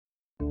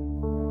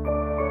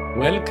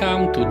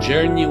Welcome to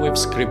Journey with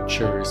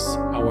Scriptures,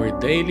 our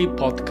daily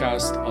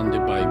podcast on the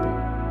Bible.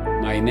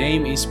 My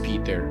name is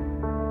Peter.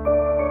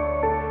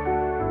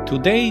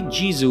 Today,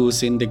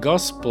 Jesus in the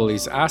Gospel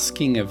is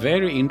asking a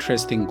very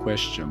interesting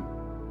question.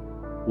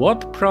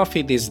 What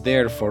profit is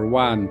there for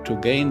one to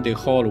gain the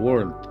whole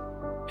world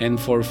and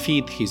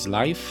forfeit his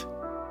life?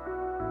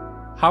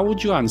 How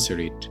would you answer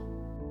it?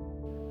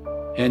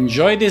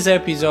 Enjoy this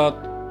episode,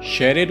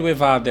 share it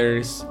with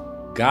others.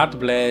 God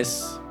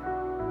bless.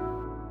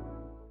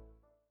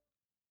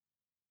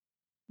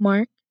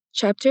 Mark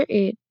chapter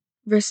 8,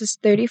 verses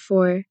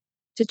 34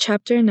 to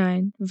chapter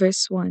 9,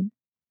 verse 1.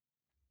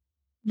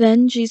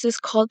 Then Jesus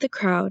called the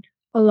crowd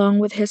along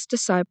with his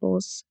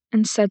disciples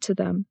and said to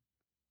them,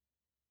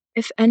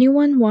 "If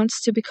anyone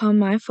wants to become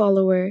my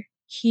follower,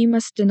 he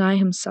must deny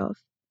himself,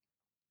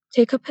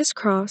 take up his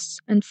cross,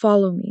 and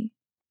follow me.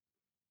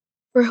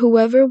 For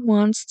whoever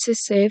wants to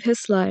save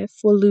his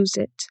life will lose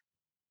it,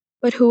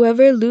 but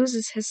whoever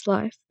loses his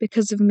life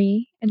because of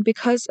me and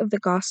because of the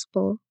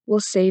gospel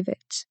will save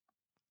it.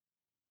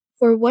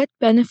 For what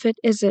benefit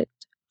is it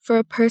for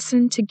a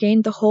person to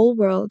gain the whole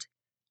world,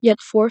 yet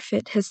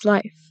forfeit his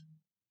life?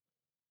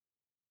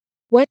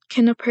 What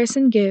can a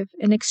person give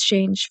in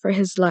exchange for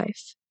his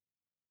life?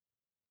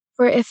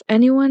 For if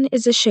anyone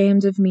is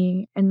ashamed of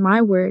me and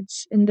my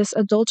words in this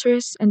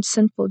adulterous and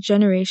sinful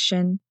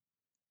generation,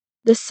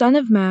 the Son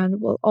of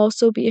Man will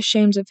also be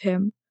ashamed of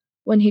him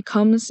when he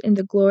comes in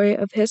the glory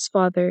of his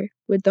Father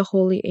with the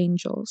holy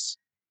angels."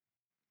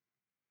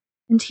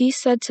 And he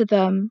said to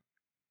them,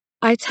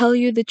 "I tell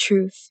you the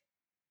truth.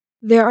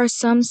 There are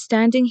some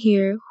standing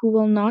here who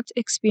will not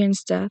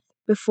experience death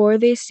before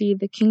they see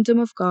the kingdom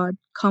of God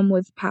come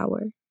with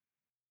power."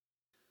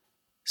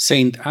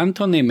 Saint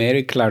Anthony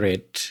Mary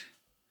Claret,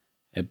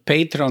 a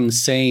patron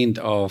saint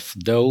of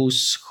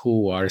those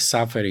who are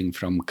suffering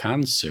from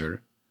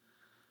cancer,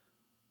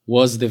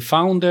 was the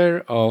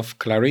founder of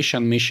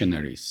Claretian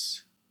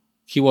missionaries.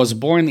 He was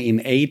born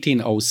in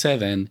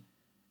 1807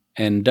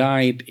 and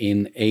died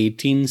in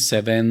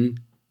 1870.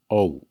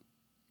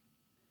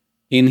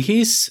 In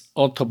his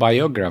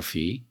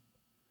autobiography,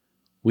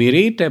 we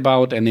read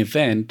about an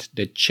event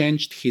that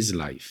changed his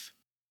life.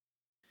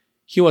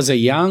 He was a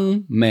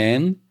young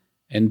man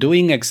and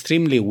doing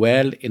extremely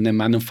well in a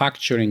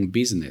manufacturing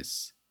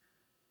business.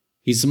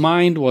 His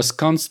mind was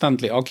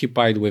constantly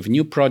occupied with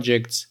new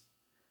projects,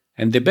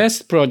 and the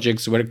best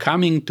projects were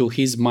coming to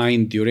his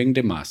mind during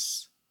the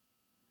Mass.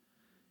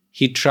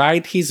 He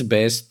tried his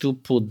best to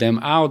put them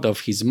out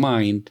of his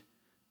mind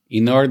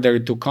in order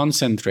to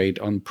concentrate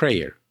on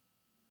prayer.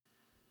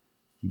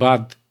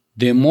 But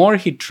the more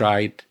he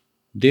tried,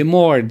 the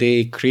more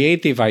the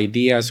creative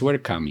ideas were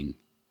coming.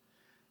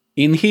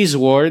 In his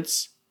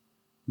words,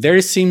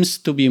 "There seems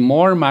to be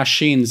more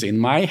machines in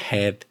my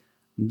head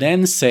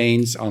than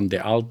saints on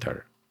the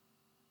altar."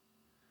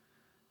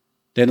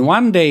 Then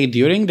one day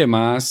during the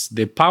Mass,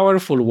 the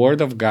powerful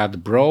Word of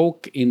God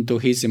broke into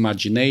his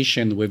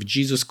imagination with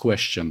Jesus'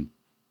 question,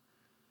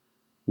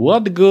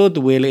 "What good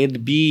will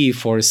it be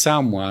for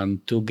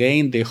someone to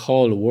gain the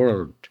whole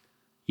world,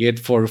 yet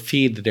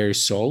forfeit their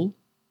soul?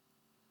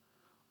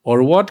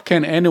 Or what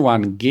can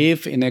anyone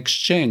give in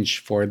exchange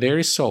for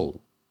their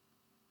soul?"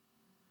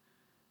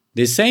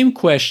 The same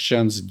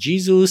questions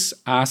Jesus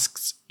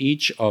asks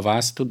each of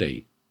us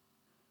today.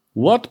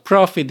 What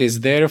profit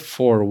is there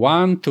for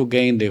one to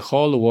gain the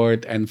whole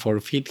world and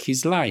forfeit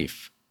his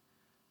life?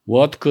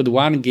 What could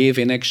one give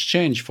in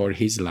exchange for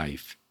his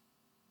life?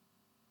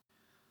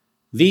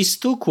 These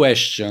two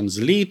questions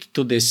lead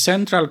to the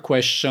central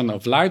question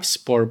of life's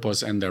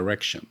purpose and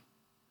direction.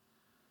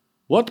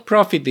 What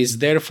profit is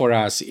there for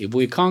us if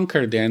we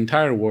conquer the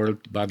entire world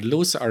but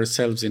lose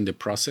ourselves in the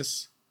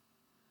process?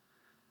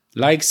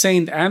 Like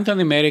Saint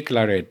Anthony Mary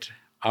Claret,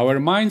 our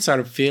minds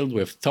are filled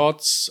with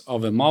thoughts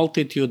of a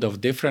multitude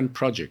of different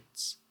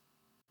projects.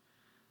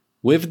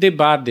 With the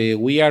body,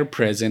 we are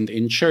present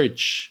in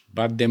church,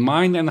 but the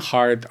mind and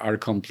heart are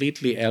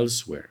completely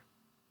elsewhere.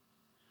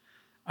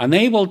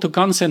 Unable to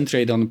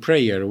concentrate on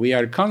prayer, we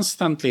are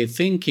constantly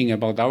thinking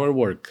about our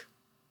work.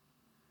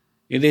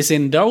 It is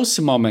in those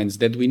moments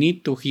that we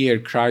need to hear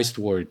Christ's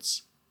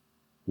words,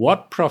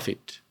 "What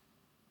profit?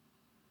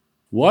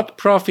 What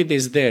profit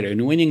is there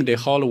in winning the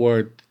whole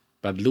world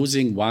but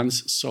losing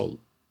one's soul?"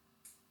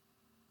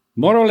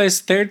 More or less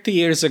 30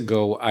 years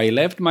ago, I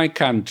left my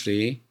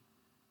country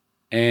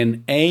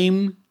and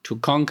aimed to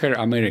conquer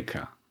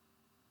America.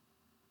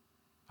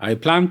 I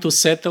planned to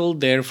settle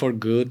there for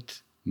good,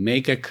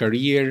 make a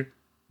career,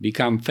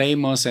 become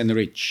famous and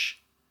rich.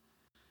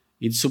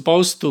 It's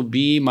supposed to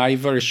be my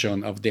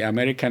version of the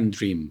American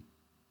dream.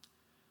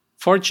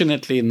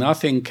 Fortunately,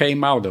 nothing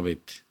came out of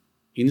it.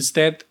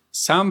 Instead,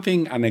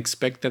 something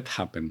unexpected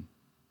happened.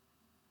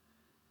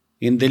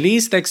 In the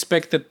least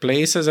expected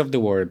places of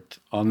the world,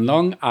 on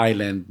Long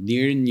Island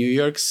near New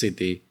York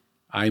City,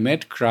 I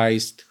met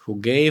Christ, who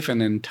gave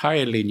an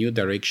entirely new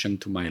direction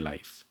to my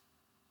life.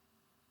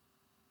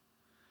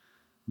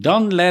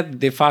 Don't let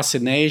the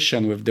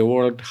fascination with the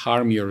world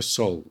harm your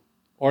soul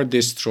or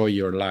destroy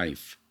your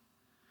life.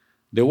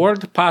 The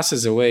world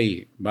passes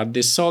away, but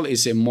the soul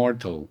is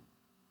immortal,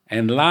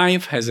 and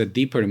life has a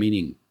deeper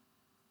meaning.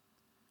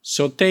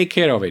 So take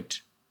care of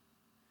it.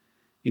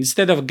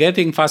 Instead of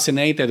getting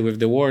fascinated with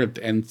the world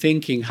and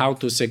thinking how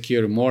to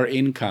secure more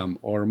income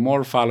or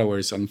more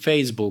followers on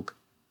Facebook,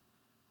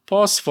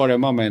 pause for a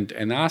moment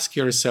and ask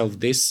yourself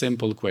this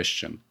simple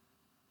question: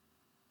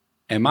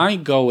 am I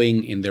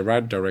going in the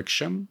right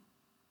direction?